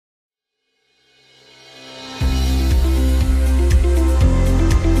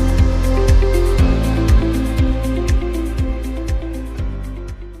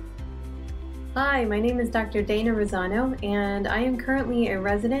my name is Dr. Dana Razzano, and I am currently a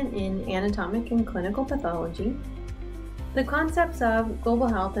resident in anatomic and clinical pathology. The concepts of global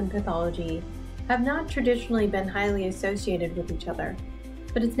health and pathology have not traditionally been highly associated with each other,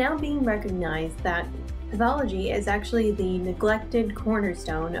 but it's now being recognized that pathology is actually the neglected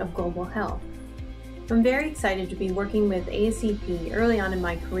cornerstone of global health. I'm very excited to be working with ASCP early on in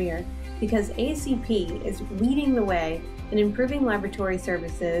my career because ASCP is leading the way in improving laboratory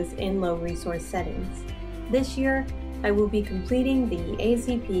services in low-resource settings. This year, I will be completing the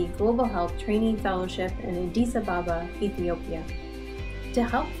ASCP Global Health Trainee Fellowship in Addis Ababa, Ethiopia. To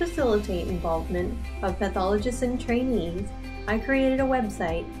help facilitate involvement of pathologists and trainees, I created a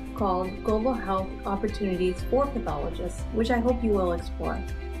website called Global Health Opportunities for Pathologists, which I hope you will explore.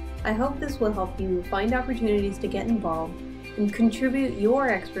 I hope this will help you find opportunities to get involved and contribute your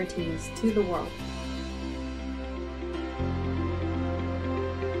expertise to the world.